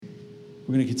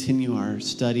We're going to continue our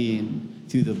study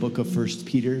through the book of 1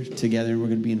 Peter together. We're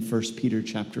going to be in 1 Peter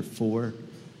chapter 4.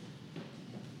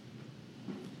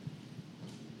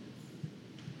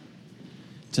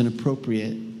 It's an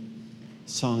appropriate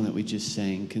song that we just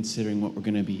sang, considering what we're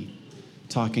going to be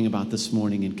talking about this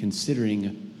morning and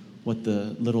considering what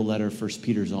the little letter 1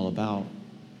 Peter is all about.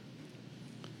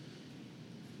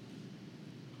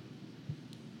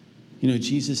 You know,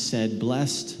 Jesus said,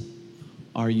 "Blessed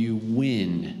are you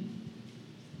when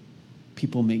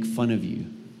people make fun of you,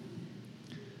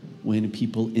 when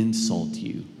people insult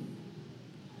you,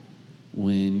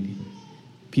 when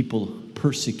people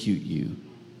persecute you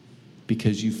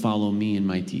because you follow me and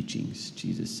my teachings,"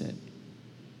 Jesus said.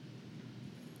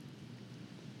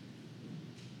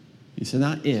 He said,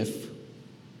 not if,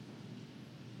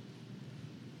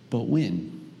 but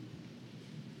when.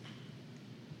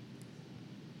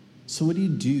 So what do you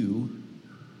do?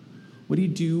 What do you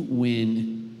do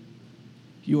when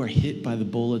you are hit by the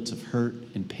bullets of hurt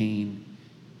and pain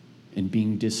and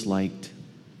being disliked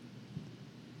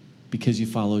because you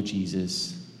follow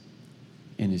Jesus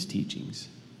and his teachings,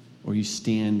 or you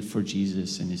stand for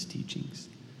Jesus and his teachings?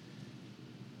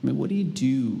 I mean, what do you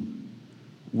do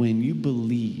when you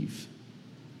believe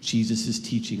Jesus'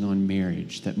 teaching on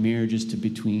marriage, that marriage is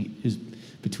between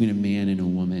a man and a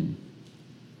woman,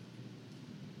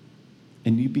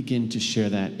 and you begin to share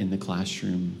that in the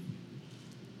classroom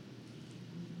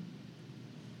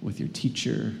with your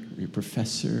teacher or your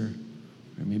professor,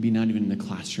 or maybe not even in the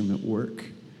classroom at work,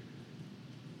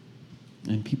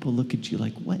 and people look at you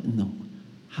like, what in the,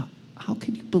 how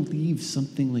could you believe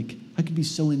something like, how could you be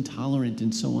so intolerant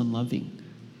and so unloving?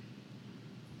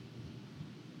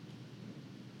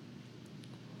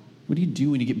 What do you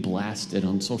do when you get blasted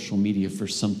on social media for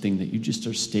something that you just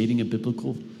are stating a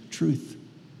biblical truth?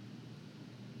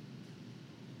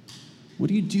 What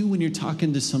do you do when you're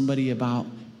talking to somebody about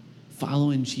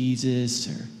following Jesus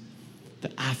or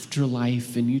the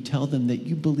afterlife, and you tell them that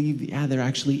you believe, there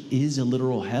actually is a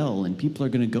literal hell and people are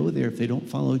going to go there if they don't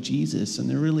follow Jesus, and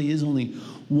there really is only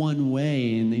one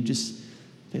way, and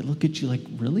they look at you like,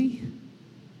 really?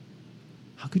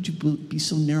 How could you be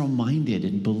so narrow-minded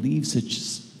and believe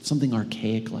something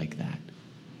archaic like that?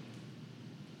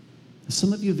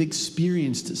 Some of you have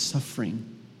experienced suffering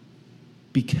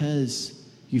because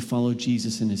you follow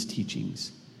Jesus and his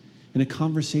teachings. In a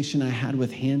conversation I had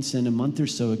with Hanson a month or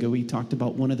so ago, he talked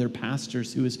about one of their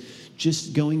pastors who was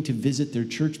just going to visit their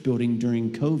church building during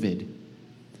COVID,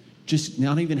 just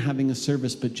not even having a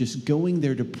service, but just going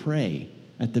there to pray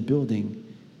at the building.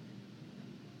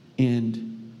 And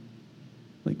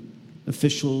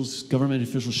government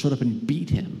officials showed up and beat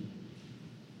him,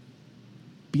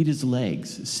 beat his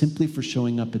legs, simply for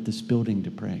showing up at this building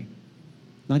to pray,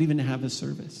 not even to have a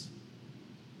service.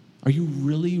 Are you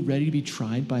really ready to be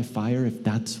tried by fire if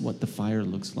that's what the fire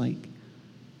looks like?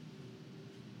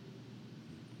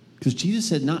 Because Jesus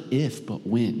said not if, but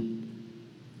when.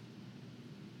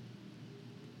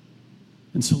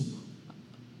 And so,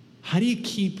 how do you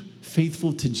keep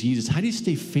faithful to Jesus? How do you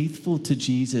stay faithful to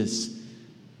Jesus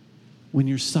when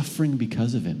you're suffering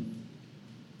because of him?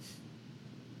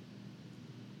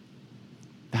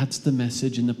 That's the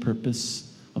message and the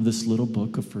purpose of this little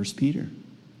book of 1 Peter.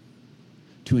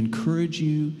 To encourage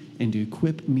you and to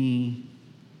equip me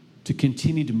to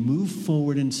continue to move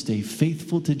forward and stay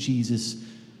faithful to Jesus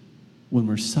when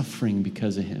we're suffering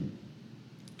because of him.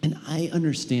 And I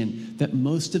understand that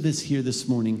most of us here this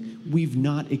morning, you've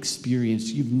not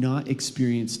experienced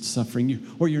suffering,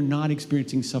 or you're not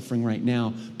experiencing suffering right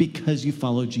now because you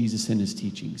follow Jesus and his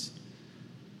teachings.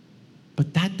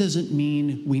 But that doesn't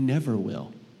mean we never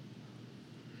will.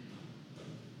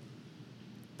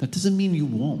 That doesn't mean you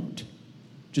won't,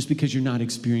 just because you're not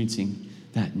experiencing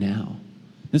that now.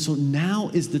 And so now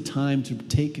is the time to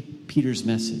take Peter's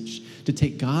message, to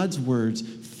take God's words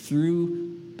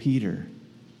through Peter,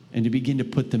 and to begin to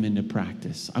put them into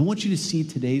practice. I want you to see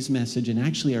today's message, and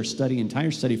actually our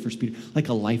entire study of 1 Peter, like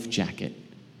a life jacket.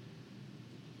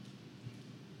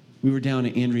 We were down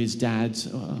at Andrea's dad's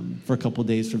for a couple of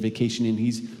days for vacation, and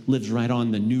he lives right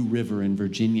on the New River in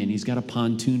Virginia, and he's got a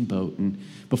pontoon boat. And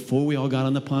before we all got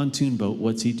on the pontoon boat,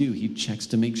 what's he do? He checks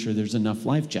to make sure there's enough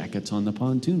life jackets on the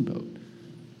pontoon boat.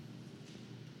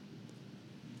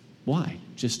 Why?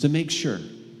 Just to make sure,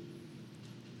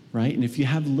 right? And if you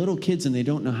have little kids and they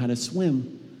don't know how to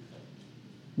swim,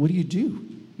 what do?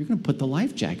 You're going to put the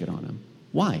life jacket on them.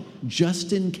 Why?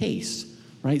 Just in case.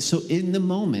 Right? So in the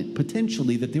moment,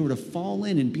 potentially, that they were to fall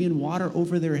in and be in water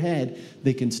over their head,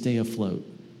 they can stay afloat.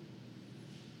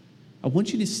 I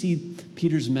want you to see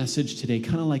Peter's message today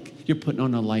kind of like you're putting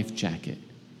on a life jacket.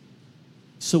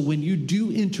 So when you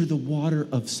do enter the water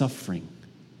of suffering,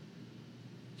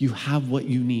 you have what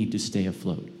you need to stay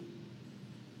afloat.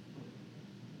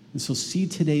 And so see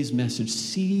today's message.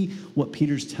 See what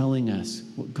Peter's telling us,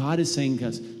 what God is saying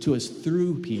to us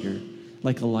through Peter,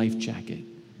 like a life jacket.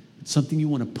 It's something you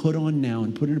want to put on now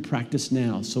and put into practice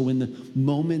now. So when the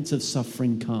moments of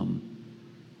suffering come,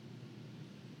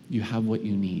 you have what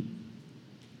you need.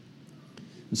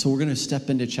 And so we're going to step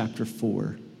into chapter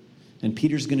 4. And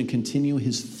Peter's going to continue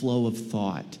his flow of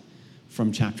thought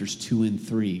from chapters 2 and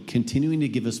 3, continuing to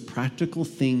give us practical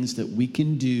things that we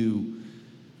can do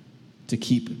to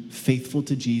keep faithful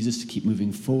to Jesus, to keep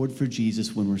moving forward for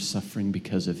Jesus when we're suffering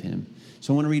because of him.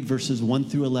 So I want to read verses 1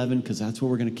 through 11 because that's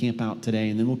where we're going to camp out today,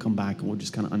 and then we'll come back and we'll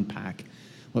just kind of unpack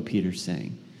what Peter's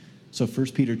saying. So 1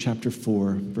 Peter chapter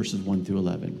 4, verses 1 through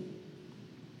 11.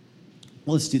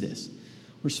 Well, let's do this.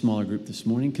 We're a smaller group this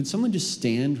morning. Could someone just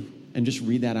stand and just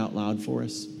read that out loud for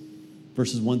us?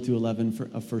 Verses 1 through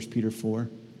 11 of 1 Peter 4,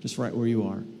 just right where you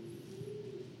are.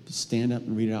 Just stand up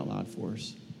and read it out loud for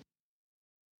us.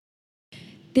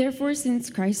 Therefore, since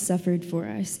Christ suffered for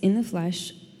us in the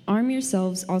flesh, arm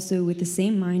yourselves also with the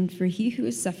same mind, for he who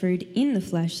has suffered in the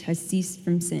flesh has ceased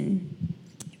from sin,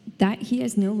 that he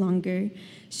has no longer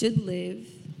should live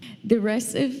the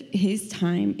rest of his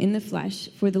time in the flesh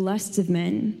for the lusts of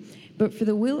men, but for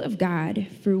the will of God.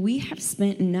 For we have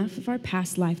spent enough of our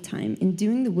past lifetime in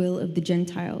doing the will of the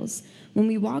Gentiles, when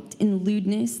we walked in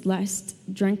lewdness, lust,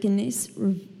 drunkenness,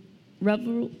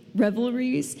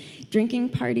 revelries, drinking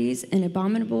parties, and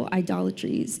abominable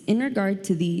idolatries. In regard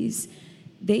to these,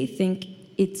 they think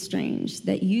it strange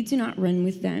that you do not run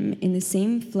with them in the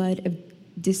same flood of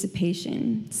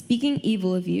dissipation. Speaking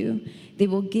evil of you, they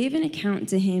will give an account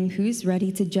to him who is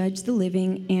ready to judge the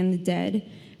living and the dead.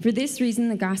 For this reason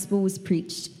the gospel was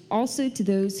preached also to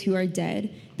those who are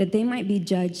dead, that they might be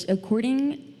judged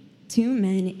according to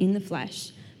men in the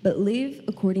flesh, but live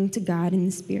according to God in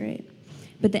the Spirit.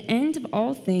 But the end of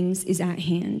all things is at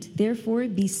hand. Therefore,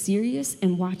 be serious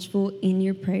and watchful in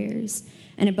your prayers.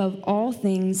 And above all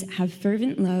things, have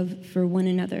fervent love for one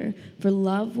another, for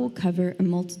love will cover a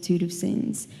multitude of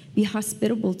sins. Be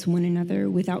hospitable to one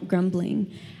another without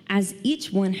grumbling. As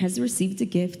each one has received a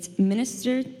gift,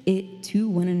 minister it to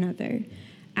one another,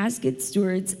 as good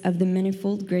stewards of the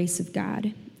manifold grace of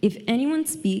God. If anyone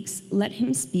speaks, let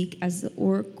him speak as the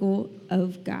oracle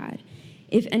of God.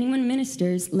 If anyone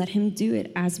ministers, let him do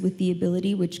it as with the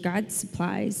ability which God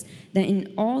supplies, that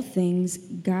in all things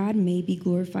God may be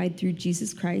glorified through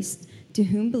Jesus Christ, to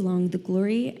whom belong the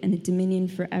glory and the dominion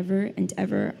forever and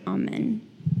ever. Amen.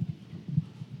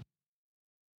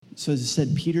 So as I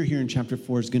said, Peter here in chapter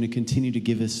 4 is going to continue to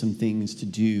give us some things to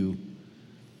do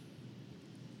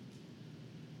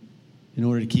in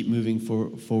order to keep moving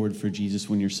forward for Jesus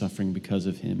when you're suffering because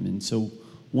of him. And so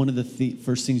one of the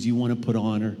first things you want to put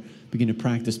on or begin to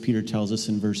practice, Peter tells us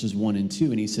in verses 1 and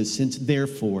 2. And he says, since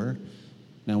therefore,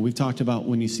 now we've talked about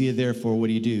when you see a therefore, what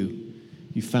do?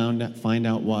 You find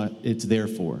out what it's there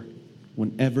for.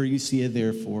 Whenever you see a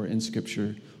therefore in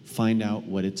Scripture, find out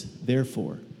what it's there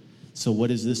for. So what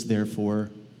is this therefore?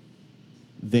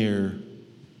 Therefore.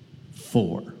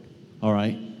 All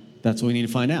right? That's what we need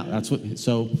to find out.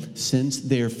 So since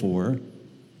therefore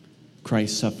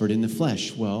Christ suffered in the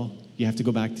flesh, well, you have to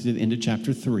go back to the end of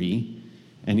chapter 3,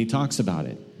 and he talks about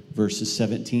it. Verses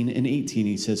 17 and 18,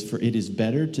 he says, for it is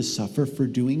better to suffer for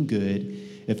doing good,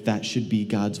 if that should be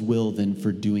God's will, than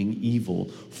for doing evil.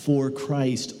 For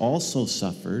Christ also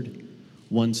suffered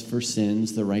once for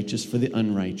sins, the righteous for the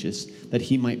unrighteous, that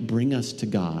he might bring us to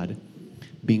God,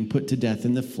 being put to death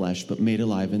in the flesh, but made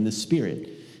alive in the spirit.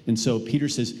 And so Peter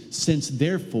says, since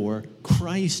therefore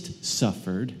Christ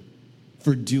suffered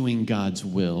for doing God's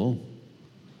will,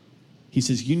 he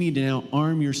says, you need to now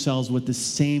arm yourselves with the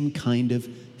same kind of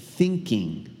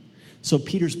thinking. So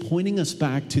Peter's pointing us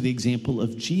back to the example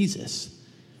of Jesus,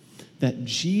 that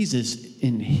Jesus,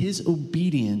 in his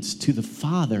obedience to the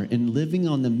Father and living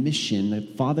on the mission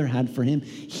that Father had for him,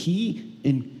 he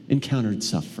encountered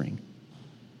suffering.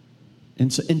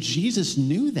 And Jesus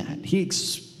knew that. He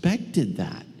expected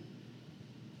that.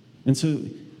 And so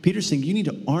Peter's saying, you need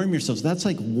to arm yourselves. That's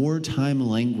like wartime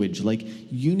language. Like,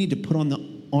 you need to put on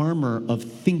the armor of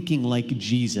thinking like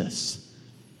Jesus,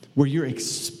 where you're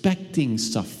expecting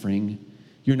suffering,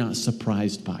 you're not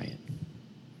surprised by it.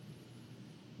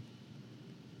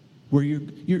 Where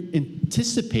you're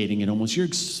anticipating it almost, you're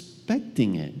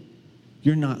expecting it,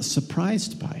 you're not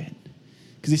surprised by it.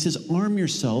 Because he says, arm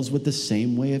yourselves with the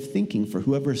same way of thinking, for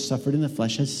whoever has suffered in the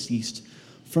flesh has ceased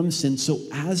from sin, so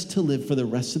as to live for the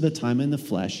rest of the time in the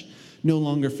flesh no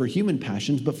longer for human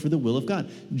passions, but for the will of God.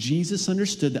 Jesus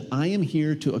understood that I am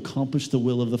here to accomplish the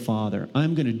will of the Father.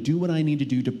 I'm going to do what I need to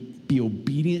do to be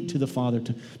obedient to the Father,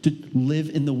 to live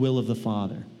in the will of the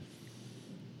Father.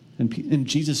 And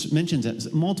Jesus mentions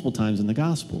that multiple times in the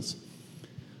Gospels.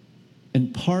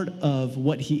 And part of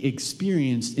what he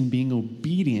experienced in being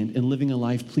obedient and living a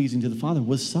life pleasing to the Father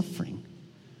was suffering.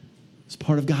 It's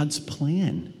part of God's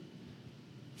plan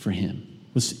for him,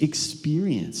 was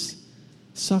experience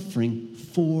suffering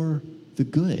for the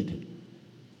good.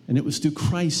 And it was through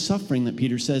Christ's suffering that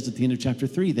Peter says at the end of chapter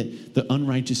 3 that the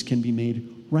unrighteous can be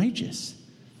made righteous.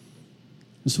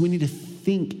 And so we need to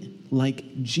think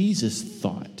like Jesus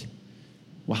thought.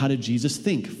 Well, how did Jesus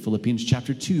think? Philippians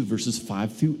chapter 2, verses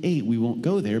 5 through 8. We won't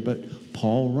go there, but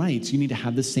Paul writes, you need to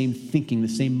have the same thinking, the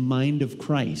same mind of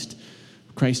Christ.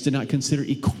 Christ did not consider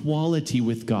equality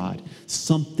with God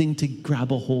something to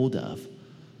grab a hold of.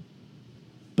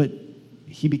 But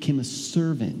he became a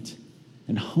servant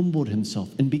and humbled himself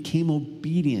and became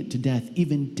obedient to death,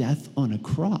 even death on a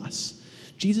cross.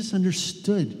 Jesus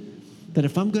understood that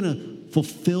if I'm going to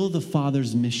fulfill the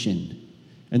Father's mission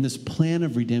and this plan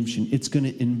of redemption, it's going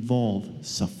to involve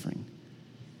suffering.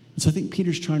 And so I think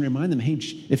Peter's trying to remind them, hey,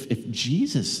 if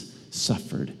Jesus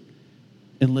suffered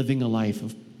in living a life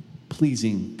of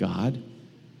pleasing God,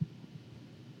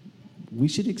 we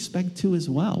should expect to as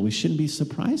well. We shouldn't be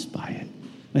surprised by it.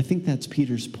 And I think that's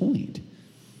Peter's point.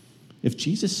 If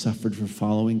Jesus suffered for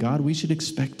following God, we should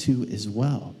expect to as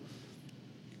well.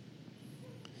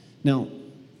 Now,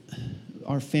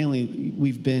 our family,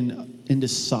 we've been into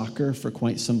soccer for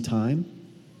quite some time.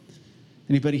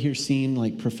 Anybody here seen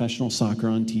like professional soccer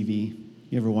on TV?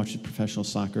 You ever watch a professional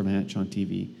soccer match on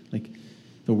TV, like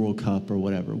the World Cup or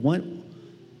whatever?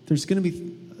 There's going to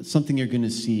be something you're going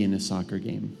to see in a soccer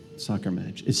game, soccer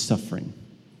match, is suffering.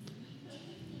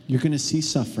 You're going to see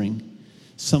suffering.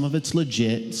 Some of it's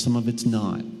legit, some of it's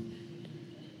not.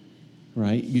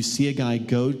 Right? You see a guy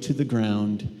go to the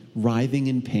ground, writhing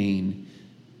in pain.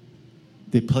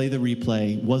 They play the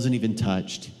replay, wasn't even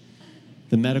touched.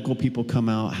 The medical people come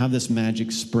out, have this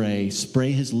magic spray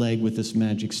his leg with this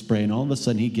magic spray, and all of a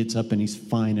sudden he gets up and he's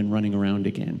fine and running around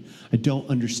again. I don't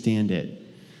understand it.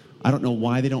 I don't know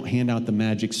why they don't hand out the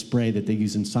magic spray that they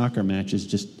use in soccer matches.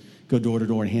 Just go door to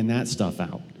door and hand that stuff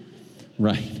out.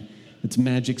 Right? It's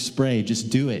magic spray. Just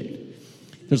do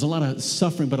it. There's a lot of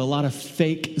suffering, but a lot of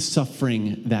fake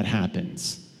suffering that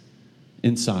happens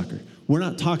in soccer. We're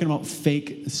not talking about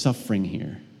fake suffering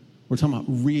here. We're talking about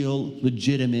real,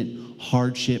 legitimate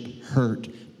hardship, hurt,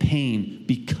 pain,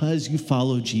 because you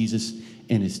follow Jesus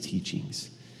and his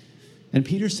teachings. And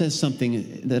Peter says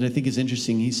something that I think is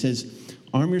interesting. He says,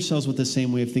 arm yourselves with the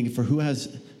same way of thinking, for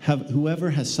whoever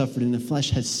has suffered in the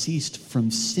flesh has ceased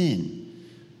from sin.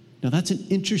 Now, that's an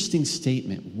interesting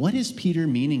statement. What is Peter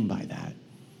meaning by that?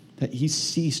 That he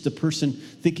ceased, a person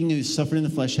thinking who's suffered in the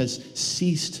flesh has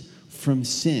ceased from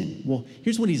sin. Well,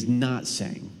 here's what he's not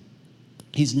saying.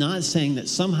 He's not saying that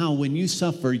somehow when you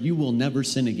suffer, you will never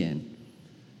sin again.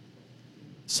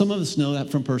 Some of us know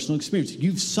that from personal experience.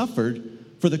 You've suffered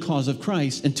for the cause of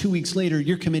Christ, and 2 weeks later,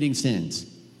 you're committing sins.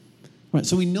 Right,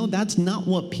 so we know that's not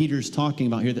what Peter's talking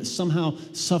about here, that somehow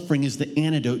suffering is the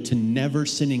antidote to never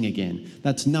sinning again.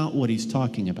 That's not what he's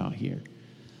talking about here.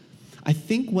 I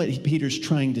think what Peter's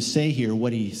trying to say here,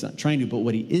 what he's not trying to, but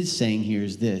what he is saying here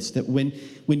is this, that when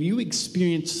you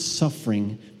experience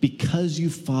suffering because you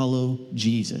follow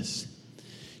Jesus,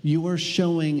 you are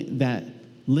showing that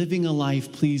living a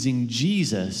life pleasing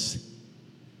Jesus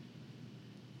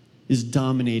is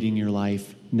dominating your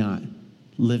life, not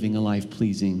living a life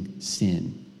pleasing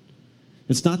sin.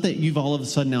 It's not that you've all of a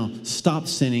sudden now stopped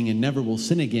sinning and never will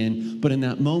sin again, but in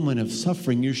that moment of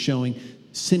suffering, you're showing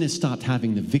sin has stopped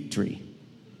having the victory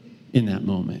in that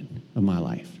moment of my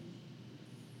life.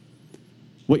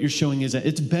 What you're showing is that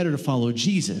it's better to follow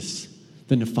Jesus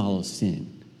than to follow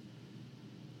sin.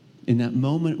 In that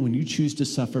moment when you choose to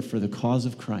suffer for the cause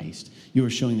of Christ, you are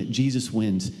showing that Jesus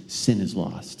wins, sin is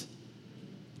lost.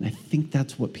 And I think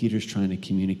that's what Peter's trying to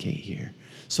communicate here.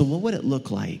 So what would it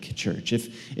look like, church,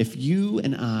 if you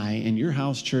and I and your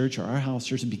house church or our house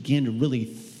church began to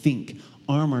really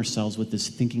arm ourselves with this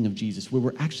thinking of Jesus, where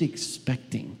we're actually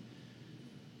expecting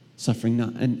suffering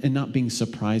and not being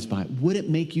surprised by it? Would it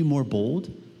make you more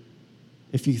bold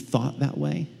if you thought that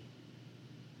way?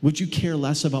 Would you care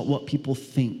less about what people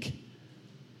think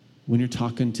when you're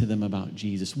talking to them about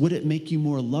Jesus? Would it make you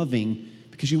more loving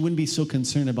because you wouldn't be so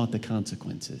concerned about the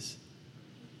consequences?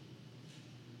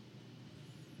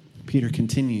 Peter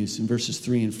continues in verses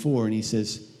 3 and 4, and he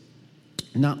says,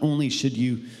 not only should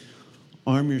you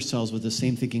arm yourselves with the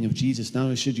same thinking of Jesus, not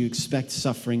only should you expect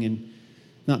suffering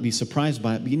not be surprised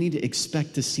by it, but you need to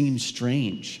expect to seem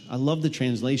strange. I love the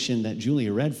translation that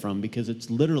Julia read from because it's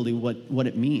literally what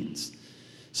it means.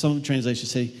 Some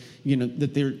translations say,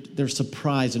 that they're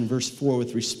surprised in verse 4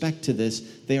 with respect to this.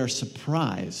 They are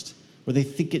surprised, or they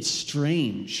think it's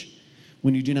strange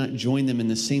when you do not join them in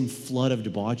the same flood of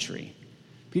debauchery.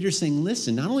 Peter's saying,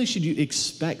 listen, not only should you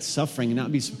expect suffering and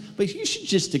not be, but you should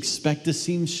just expect to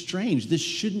seem strange. This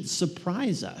shouldn't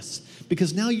surprise us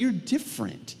because now you're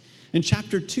different. In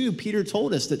chapter 2, Peter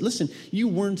told us that, listen, you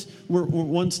were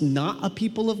once not a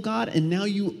people of God, and now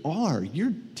you are.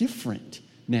 You're different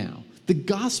now. The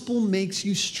gospel makes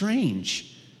you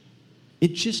strange.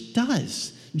 It just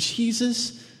does.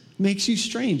 Jesus makes you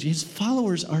strange. His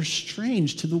followers are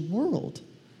strange to the world,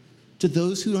 to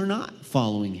those who are not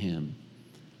following him.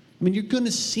 I mean, you're going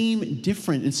to seem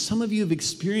different. And some of you have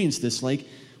experienced this, like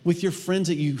with your friends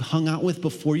that you hung out with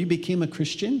before you became a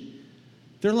Christian.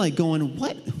 They're like going,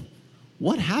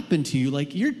 what happened to you?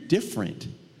 Like, you're different.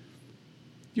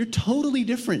 You're totally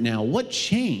different now. What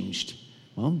changed?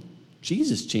 Well,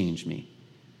 Jesus changed me.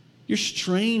 You're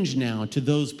strange now to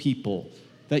those people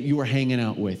that you were hanging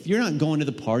out with. You're not going to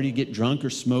the party to get drunk or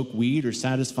smoke weed or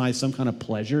satisfy some kind of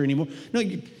pleasure anymore. No,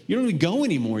 you don't even go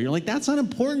anymore. You're like, that's not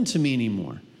important to me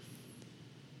anymore.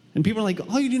 And people are like,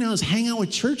 all you do now is hang out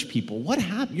with church people. What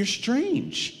happened? You're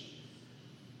strange.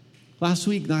 Last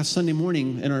Sunday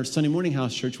morning, in our Sunday morning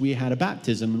house church, we had a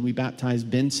baptism, and we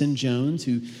baptized Benson Jones,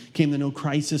 who came to know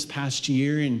Christ this past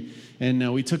year,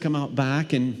 and we took him out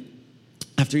back, and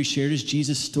after he shared his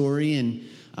Jesus story, and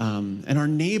our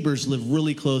neighbors live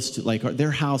really close to, like,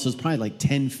 their house is probably like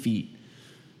 10 feet,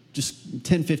 just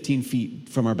 10, 15 feet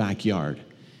from our backyard.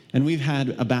 And we've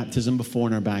had a baptism before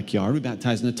in our backyard. We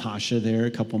baptized Natasha there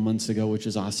a couple months ago, which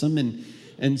is awesome.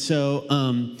 And so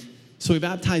we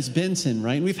baptized Benson,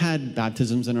 right? And we've had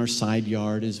baptisms in our side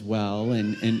yard as well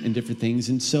and different things.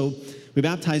 And so we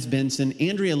baptized Benson.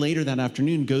 Andrea later that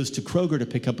afternoon goes to Kroger to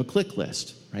pick up a click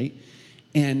list, right?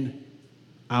 And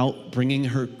out bringing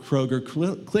her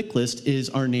Kroger click list is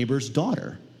our neighbor's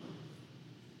daughter.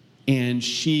 And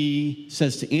she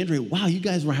says to Andrea, wow, you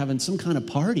guys were having some kind of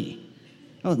party.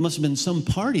 Oh, it must have been some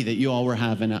party that you all were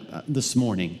having this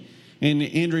morning. And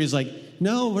Andrea's like,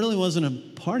 no, it really wasn't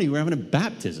a party. We're having a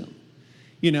baptism,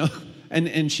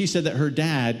 And she said that her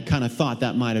dad kind of thought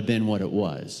that might have been what it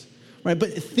was, right?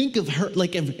 But think of her,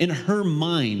 like in her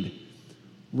mind,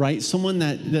 right? Someone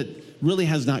that really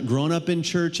has not grown up in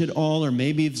church at all, or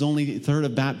maybe has only heard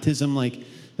of baptism like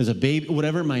as a baby,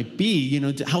 whatever it might be,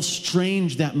 how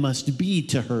strange that must be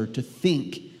to her to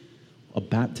think a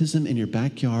baptism in your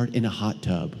backyard in a hot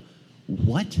tub.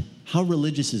 What? How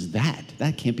religious is that?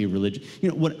 That can't be religious.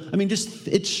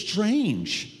 It's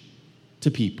strange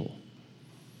to people.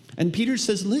 And Peter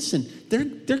says, listen,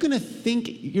 they're going to think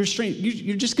you're strange.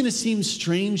 You're just going to seem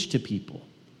strange to people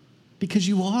because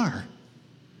you are.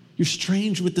 You're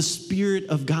strange with the Spirit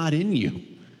of God in you.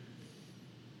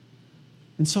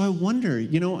 And so I wonder,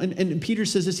 and Peter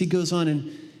says this, he goes on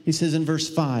and he says in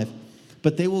verse 5,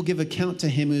 but they will give account to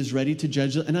him who is ready to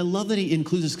judge. And I love that he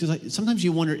includes this because sometimes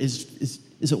you wonder, is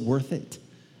it worth it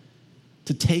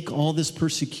to take all this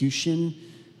persecution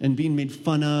and being made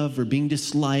fun of or being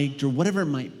disliked or whatever it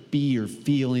might be or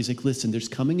feel? And he's like, listen, there's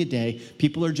coming a day,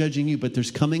 people are judging you, but there's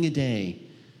coming a day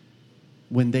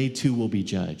when they too will be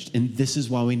judged. And this is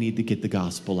why we need to get the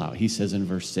gospel out, he says in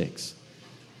verse 6,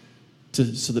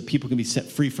 so that people can be set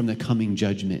free from the coming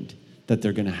judgment that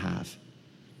they're going to have.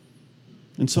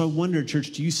 And so I wonder,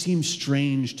 church, do you seem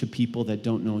strange to people that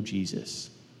don't know Jesus?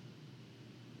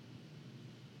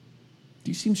 Do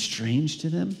you seem strange to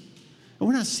them? And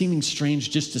we're not seeming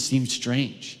strange just to seem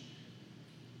strange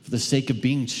for the sake of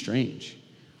being strange.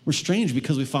 We're strange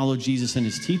because we follow Jesus and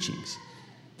his teachings.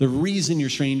 The reason you're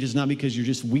strange is not because you're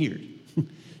just weird.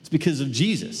 It's because of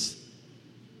Jesus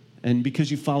and because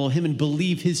you follow him and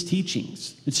believe his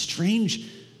teachings. It's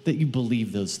strange that you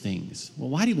believe those things. Well,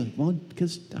 why do you believe? Well,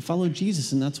 because I follow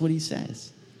Jesus and that's what he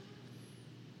says.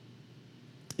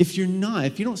 If you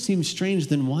don't seem strange,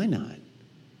 then why not?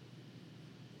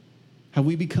 Have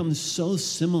we become so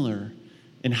similar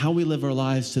in how we live our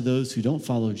lives to those who don't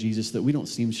follow Jesus that we don't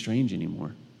seem strange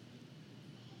anymore?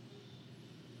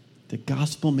 The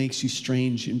gospel makes you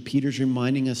strange, and Peter's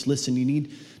reminding us, listen, you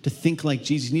need to think like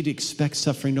Jesus. You need to expect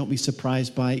suffering. Don't be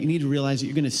surprised by it. You need to realize that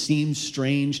you're going to seem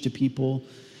strange to people.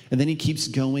 And then he keeps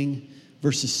going.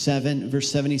 Verse 7,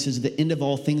 he says, the end of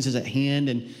all things is at hand.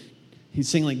 And he's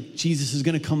saying like Jesus is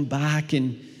going to come back.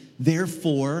 And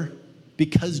therefore,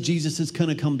 because Jesus is going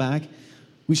to come back,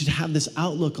 we should have this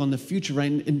outlook on the future, right?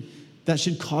 And that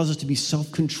should cause us to be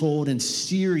self-controlled and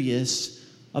serious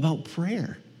about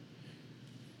prayer.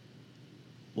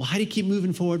 Well, how do you keep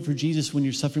moving forward for Jesus when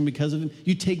you're suffering because of him?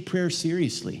 You take prayer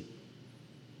seriously.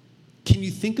 Can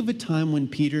you think of a time when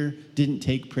Peter didn't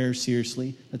take prayer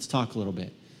seriously? Let's talk a little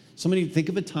bit. Somebody think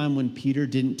of a time when Peter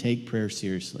didn't take prayer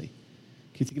seriously.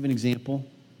 Can you think of an example?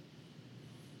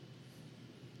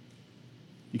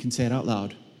 You can say it out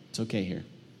loud. It's okay here.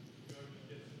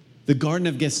 The Garden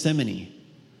of Gethsemane.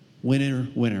 Winner,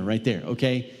 right there,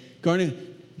 okay?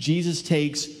 Jesus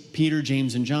takes Peter,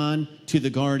 James, and John to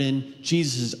the garden.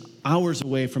 Jesus is hours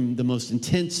away from the most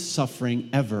intense suffering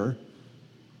ever.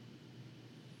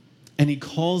 And he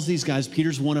calls these guys.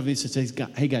 Peter's one of them. He says,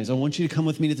 hey, guys, I want you to come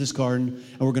with me to this garden,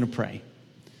 and we're going to pray.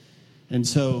 And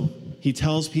so he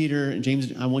tells Peter and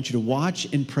James, I want you to watch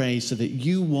and pray so that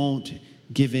you won't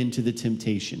give in to the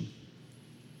temptation,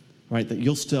 right? That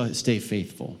you'll still stay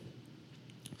faithful.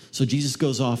 So Jesus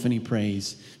goes off and he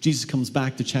prays. Jesus comes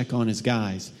back to check on his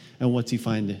guys. And what's he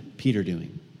find Peter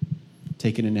doing?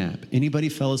 Taking a nap. Anybody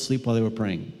fell asleep while they were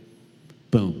praying?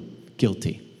 Boom,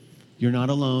 guilty. You're not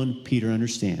alone. Peter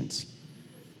understands.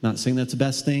 Not saying that's the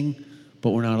best thing, but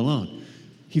we're not alone.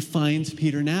 He finds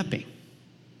Peter napping.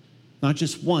 Not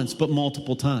just once, but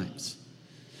multiple times.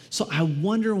 So I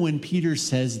wonder when Peter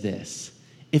says this,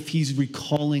 if he's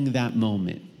recalling that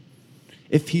moment.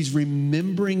 If he's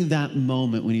remembering that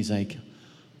moment when he's like,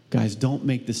 guys, don't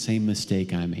make the same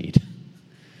mistake I made.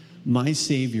 My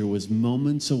Savior was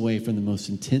moments away from the most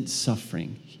intense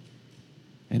suffering,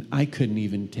 and I couldn't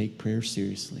even take prayer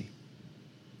seriously.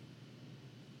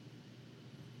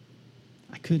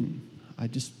 I couldn't.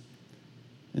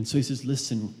 And so he says,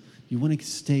 listen, you want to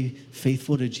stay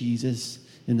faithful to Jesus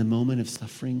in the moment of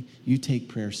suffering? You take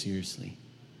prayer seriously.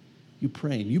 You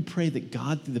pray, and you pray that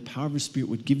God, through the power of His Spirit,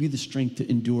 would give you the strength to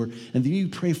endure. And then you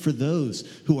pray for those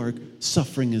who are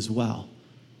suffering as well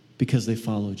because they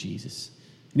follow Jesus.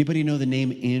 Anybody know the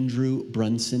name Andrew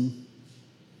Brunson?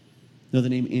 Know the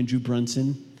name Andrew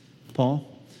Brunson?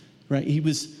 Paul? Right? He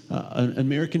was an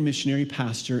American missionary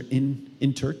pastor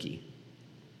in Turkey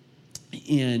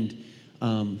and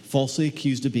falsely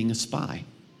accused of being a spy.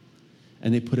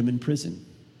 And they put him in prison.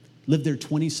 Lived there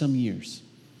 20-some years.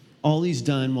 All he's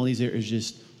done while he's there is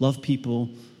just love people,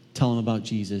 tell them about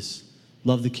Jesus,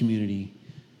 love the community.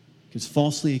 He was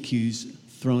falsely accused,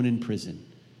 thrown in prison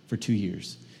for 2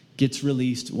 years. Gets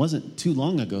released. It wasn't too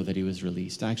long ago that he was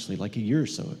released, actually, like a year or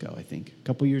so ago, I think. A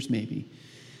couple years maybe.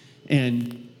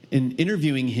 And in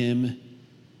interviewing him,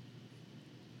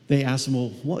 they asked him, well,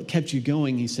 what kept you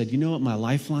going? He said, you know what my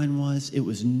lifeline was? It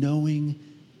was knowing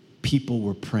people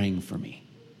were praying for me.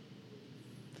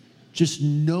 Just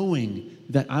knowing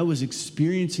that I was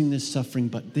experiencing this suffering,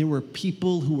 but there were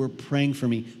people who were praying for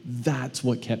me. That's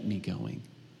what kept me going.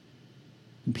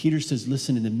 And Peter says,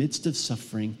 listen, in the midst of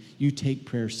suffering, you take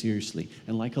prayer seriously.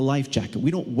 And like a life jacket,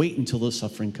 we don't wait until the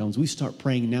suffering comes. We start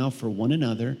praying now for one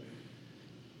another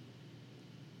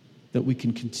that we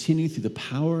can continue through the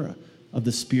power of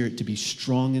the Spirit to be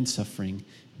strong in suffering.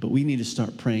 But we need to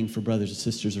start praying for brothers and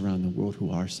sisters around the world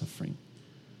who are suffering.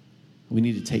 We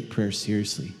need to take prayer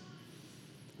seriously.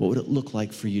 What would it look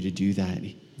like for you to do that?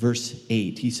 Verse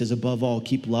 8, he says, above all,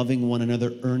 keep loving one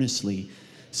another earnestly,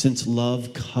 since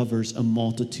love covers a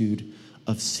multitude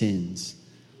of sins.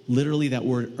 Literally, that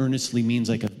word earnestly means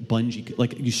like a bungee,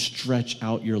 like you stretch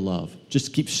out your love.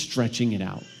 Just keep stretching it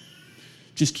out.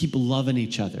 Just keep loving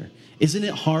each other. Isn't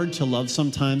it hard to love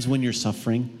sometimes when you're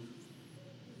suffering?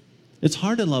 It's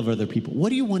hard to love other people. What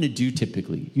do you want to do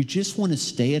typically? You just want to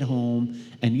stay at home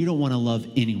and you don't want to love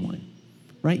anyone,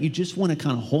 right? You just want to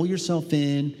kind of hold yourself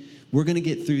in. We're going to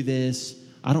get through this.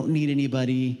 I don't need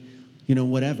anybody,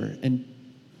 whatever. And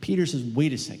Peter says,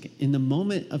 wait a second. In the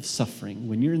moment of suffering,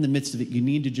 when you're in the midst of it, you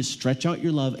need to just stretch out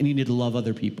your love and you need to love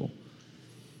other people.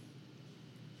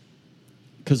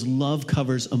 Because love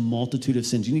covers a multitude of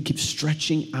sins. You need to keep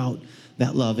stretching out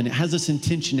that love. And it has this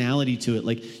intentionality to it.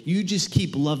 Like, you just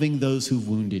keep loving those who've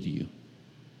wounded you.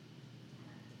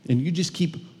 And you just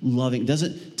keep loving. It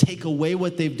doesn't take away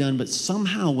what they've done, but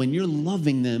somehow when you're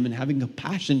loving them and having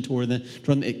compassion toward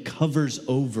them, it covers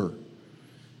over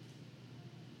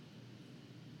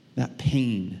that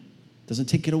pain. It doesn't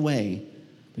take it away,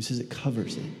 but he says it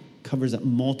covers it. Covers that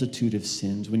multitude of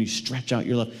sins when you stretch out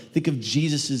your love. Think of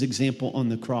Jesus' example on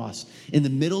the cross. In the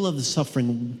middle of the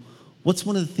suffering, what's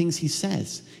one of the things he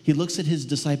says? He looks at his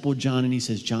disciple John and he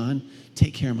says, John,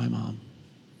 take care of my mom.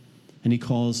 And he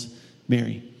calls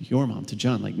Mary, your mom, to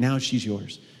John, like now she's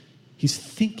yours. He's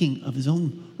thinking of his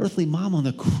own earthly mom on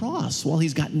the cross while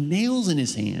he's got nails in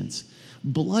his hands,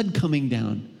 blood coming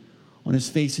down on his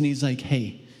face. And he's like,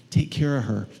 hey, take care of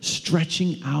her,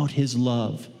 stretching out his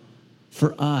love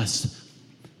for us,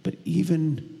 but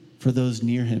even for those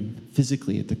near him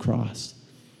physically at the cross.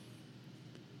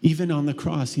 Even on the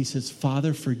cross, he says,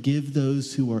 Father, forgive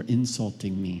those who are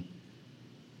insulting me,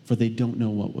 for they don't know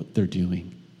what they're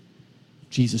doing.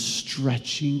 Jesus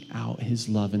stretching out his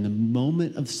love. In the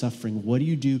moment of suffering, what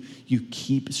do? You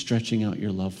keep stretching out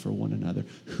your love for one another.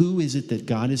 Who is it that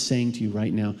God is saying to you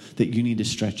right now that you need to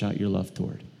stretch out your love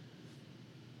toward?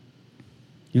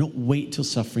 You don't wait till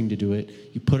suffering to do it.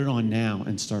 You put it on now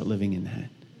and start living in that.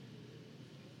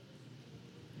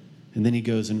 And then he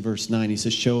goes in verse 9, he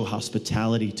says, show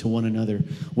hospitality to one another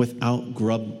without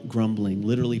grumbling.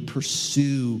 Literally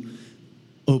pursue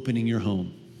opening your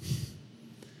home.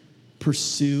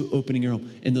 Pursue opening your home.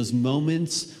 In those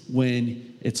moments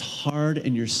when it's hard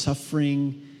and you're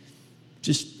suffering,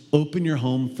 just open your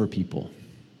home for people.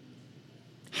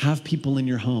 Have people in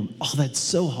your home. Oh, that's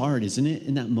so hard, isn't it,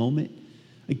 in that moment?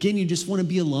 Again, you just want to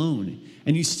be alone.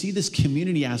 And you see this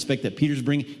community aspect that Peter's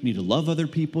bringing. You need to love other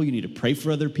people. You need to pray for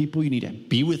other people. You need to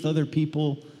be with other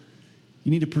people.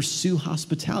 You need to pursue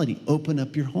hospitality. Open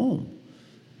up your home.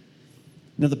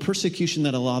 Now, the persecution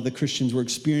that a lot of the Christians were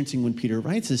experiencing when Peter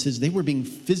writes this is they were being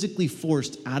physically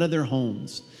forced out of their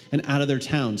homes and out of their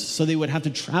towns. So they would have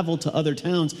to travel to other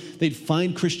towns. They'd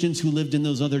find Christians who lived in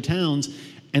those other towns,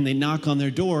 and they'd knock on their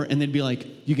door, and they'd be like,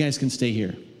 you guys can stay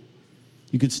here.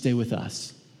 You could stay with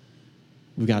us.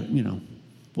 We've got,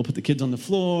 we'll put the kids on the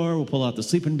floor. We'll pull out the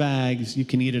sleeping bags. You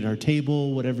can eat at our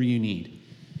table, whatever you need.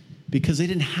 Because they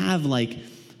didn't have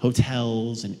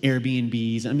hotels and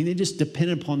Airbnbs. I mean, they just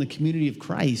depended upon the community of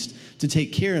Christ to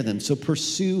take care of them. So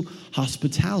pursue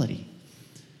hospitality.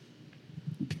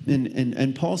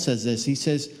 And Paul says this. He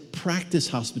says, practice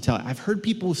hospitality. I've heard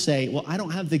people say, well, I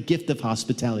don't have the gift of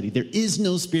hospitality. There is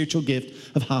no spiritual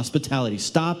gift of hospitality.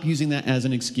 Stop using that as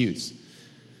an excuse.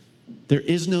 There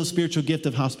is no spiritual gift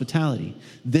of hospitality.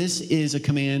 This is a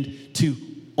command to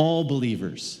all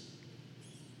believers.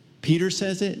 Peter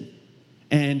says it,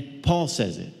 and Paul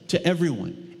says it to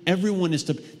everyone. Everyone is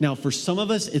to. Now, for some of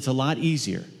us, it's a lot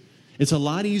easier. It's a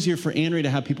lot easier for Andrea to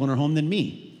have people in her home than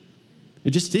me.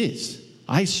 It just is.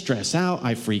 I stress out.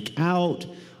 I freak out.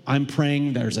 I'm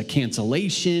praying there's a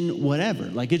cancellation, whatever.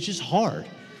 It's just hard.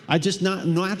 I'm just not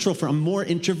natural I'm more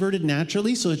introverted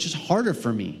naturally, so it's just harder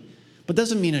for me. But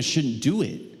doesn't mean I shouldn't do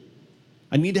it.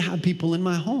 I need to have people in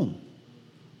my home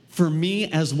for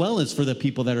me as well as for the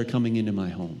people that are coming into my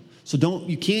home. So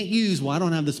you can't use, I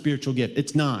don't have the spiritual gift.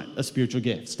 It's not a spiritual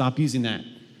gift. Stop using that.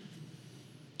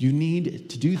 You need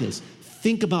to do this.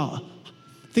 Think about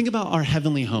our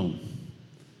heavenly home.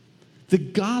 The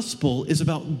gospel is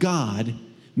about God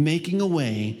making a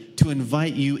way to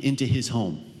invite you into his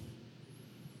home.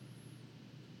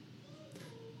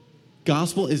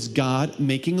 Gospel is God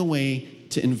making a way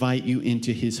to invite you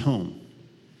into his home.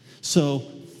 So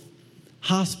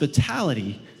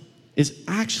hospitality is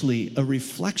actually a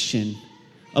reflection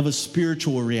of a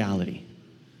spiritual reality.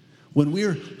 When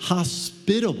we're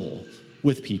hospitable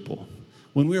with people,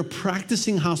 when we are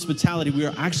practicing hospitality, we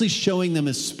are actually showing them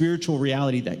a spiritual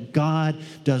reality that God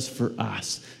does for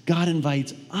us. God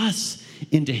invites us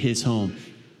into his home.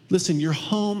 Listen, your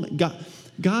home,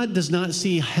 God does not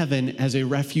see heaven as a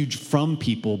refuge from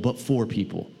people, but for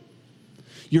people.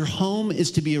 Your home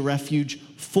is to be a refuge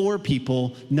for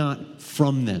people, not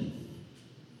from them.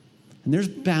 And there's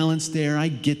balance there. I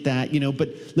get that, but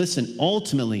listen,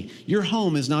 ultimately, your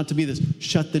home is not to be this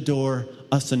shut the door,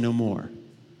 us and no more.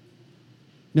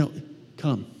 No,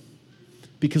 come.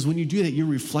 Because when you do that, you're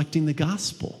reflecting the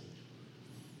gospel.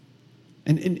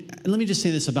 And let me just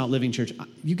say this about Living Church.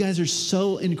 You guys are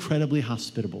so incredibly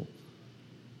hospitable.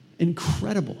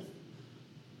 Incredible.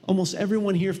 Almost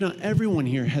everyone here, if not everyone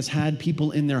here, has had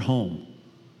people in their home.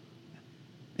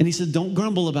 And he said, don't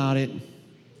grumble about it,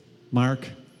 Mark.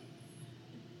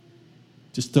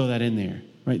 Just throw that in there,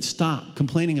 right? Stop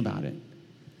complaining about it.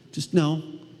 Just know,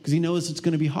 because he knows it's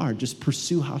going to be hard. Just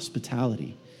pursue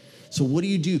hospitality. So what do?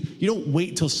 You don't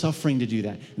wait till suffering to do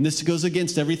that. And this goes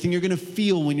against everything you're going to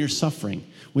feel when you're suffering.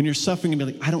 When you're suffering and be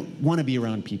like, I don't want to be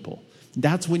around people.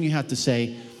 That's when you have to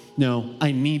say, no,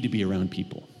 I need to be around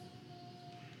people.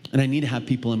 And I need to have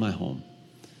people in my home.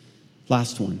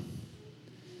 Last one.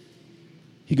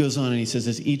 He goes on and he says,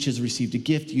 as each has received a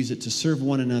gift, use it to serve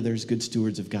one another as good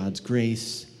stewards of God's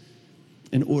grace.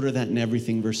 In order that in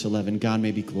everything, verse 11, God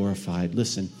may be glorified.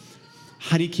 Listen,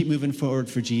 how do you keep moving forward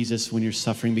for Jesus when you're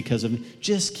suffering because of him?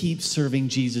 Just keep serving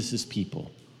Jesus'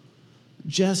 people.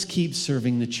 Just keep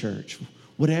serving the church.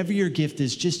 Whatever your gift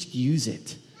is, just use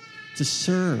it to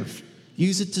serve.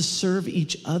 Use it to serve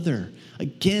each other.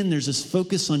 Again, there's this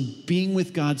focus on being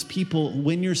with God's people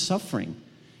when you're suffering.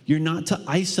 You're not to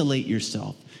isolate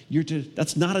yourself.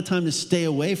 That's not a time to stay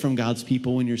away from God's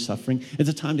people when you're suffering. It's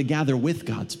a time to gather with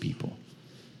God's people.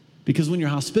 Because when you're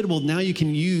hospitable, now you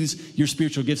can use your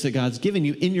spiritual gifts that God's given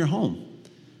you in your home.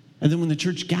 And then when the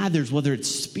church gathers, whether it's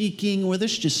speaking, whether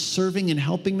it's just serving and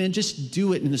helping, man, just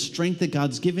do it in the strength that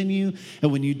God's given you.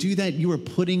 And when you do that, you are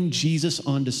putting Jesus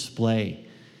on display,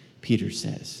 Peter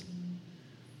says.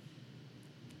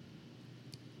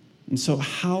 And so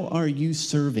how are you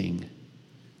serving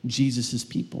Jesus'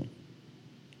 people?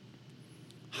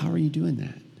 How are you doing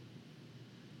that?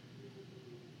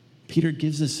 Peter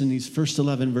gives us in these first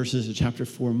 11 verses of chapter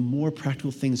 4 more practical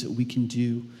things that we can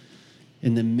do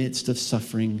in the midst of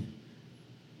suffering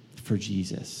for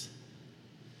Jesus.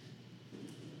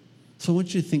 So I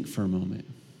want you to think for a moment.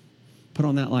 Put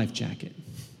on that life jacket,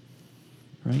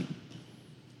 right?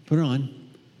 Put it on.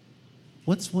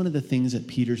 What's one of the things that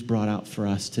Peter's brought out for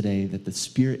us today that the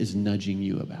Spirit is nudging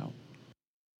you about?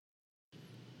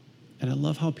 And I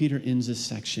love how Peter ends this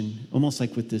section, almost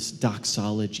like with this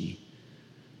doxology.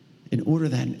 In order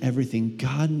that in everything,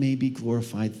 God may be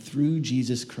glorified through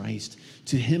Jesus Christ.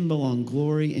 To him belong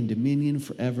glory and dominion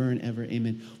forever and ever.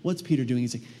 Amen. What's Peter doing?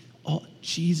 He's like, oh,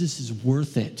 Jesus is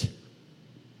worth it.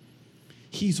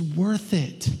 He's worth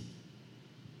it.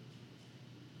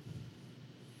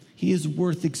 He is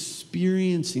worth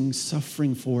experiencing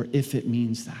suffering for if it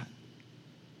means that.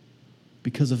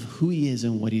 Because of who he is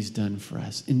and what he's done for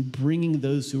us in bringing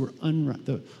those who are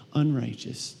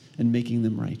unrighteous and making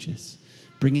them righteous.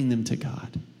 Bringing them to God.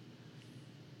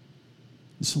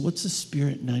 And so what's the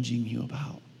Spirit nudging you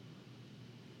about?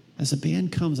 As the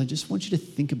band comes, I just want you to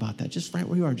think about that. Just right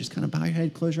where you are. Just kind of bow your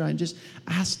head, close your eye, and just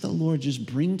ask the Lord, just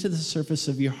bring to the surface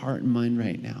of your heart and mind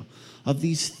right now, of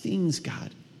these things,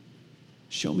 God,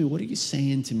 show me, what are you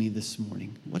saying to me this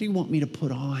morning? What do you want me to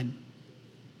put on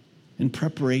in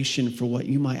preparation for what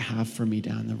you might have for me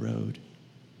down the road?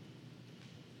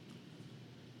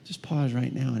 Just pause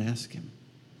right now and ask him.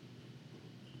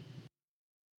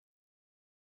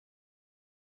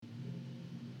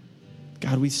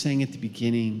 God, we sang at the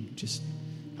beginning, just,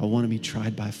 I want to be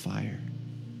tried by fire.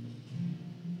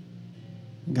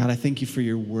 God, I thank you for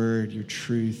your word, your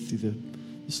truth, through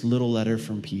this little letter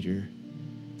from Peter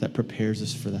that prepares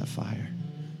us for that fire.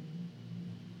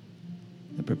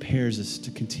 That prepares us to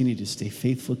continue to stay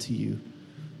faithful to you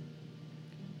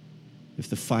if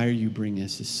the fire you bring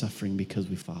us is suffering because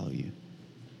we follow you.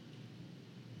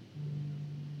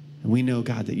 And we know,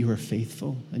 God, that you are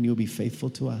faithful and you'll be faithful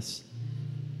to us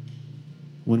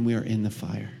when we are in the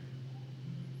fire.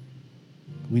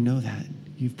 We know that.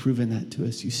 You've proven that to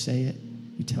us. You say it.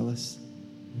 You tell us.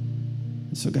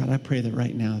 And so, God, I pray that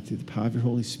right now, through the power of your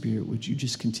Holy Spirit, would you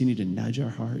just continue to nudge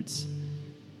our hearts?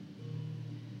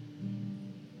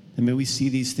 And may we see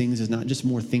these things as not just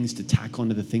more things to tack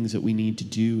onto the things that we need to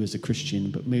do as a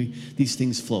Christian, but may these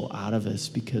things flow out of us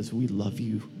because we love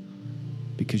you,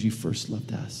 because you first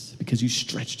loved us, because you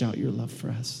stretched out your love for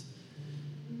us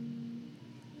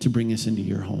to bring us into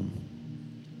your home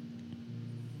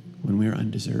when we are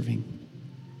undeserving.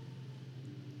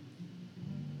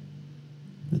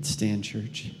 Let's stand,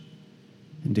 church,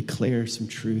 and declare some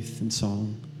truth in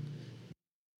song.